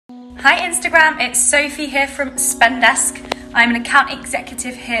Hi Instagram, it's Sophie here from Spendesk. I'm an account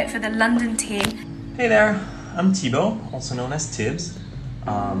executive here for the London team. Hey there, I'm Thibault, also known as Tibbs.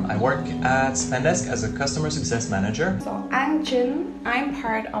 I work at Spendesk as a customer success manager. So I'm Chinh, I'm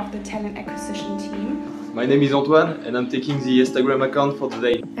part of the talent acquisition team. My name is Antoine and I'm taking the Instagram account for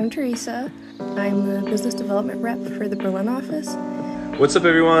today. I'm Theresa. I'm the business development rep for the Berlin office. What's up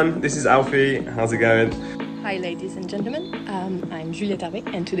everyone, this is Alfie, how's it going? Hi ladies and gentlemen, I'm Juliette Hervé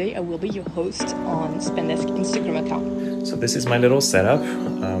and today I will be your host on Spendesk Instagram account. So this is my little setup.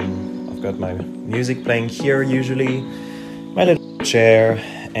 I've got my music playing here usually, my little chair,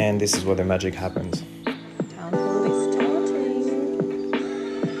 and this is where the magic happens. Town hall is starting.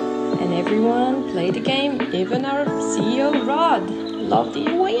 And everyone play the game, even our CEO Rod. Love the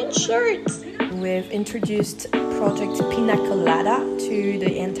Hawaiian shirts. We've introduced Project Pina Colada to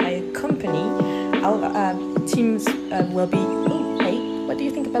the entire company. Our teams will be, oh, hey, what do you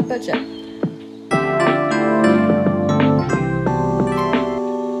think about budget?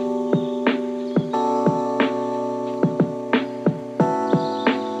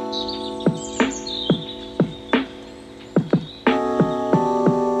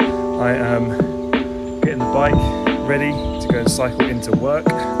 I am getting the bike ready to go and cycle into work.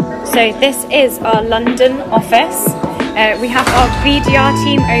 So this is our London office. We have our BDR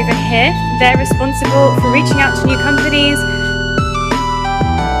team over here. They're responsible for reaching out to new companies.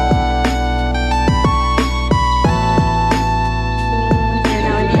 We're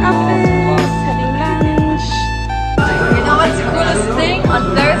now in the office, having lunch. You know what's the coolest thing? On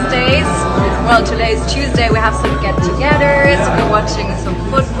Thursdays, well today is Tuesday, we have some get-togethers, we're watching some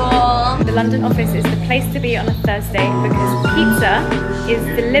football. The London office is the place to be on a Thursday because pizza is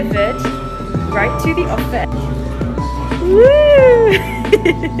delivered right to the office. Woo!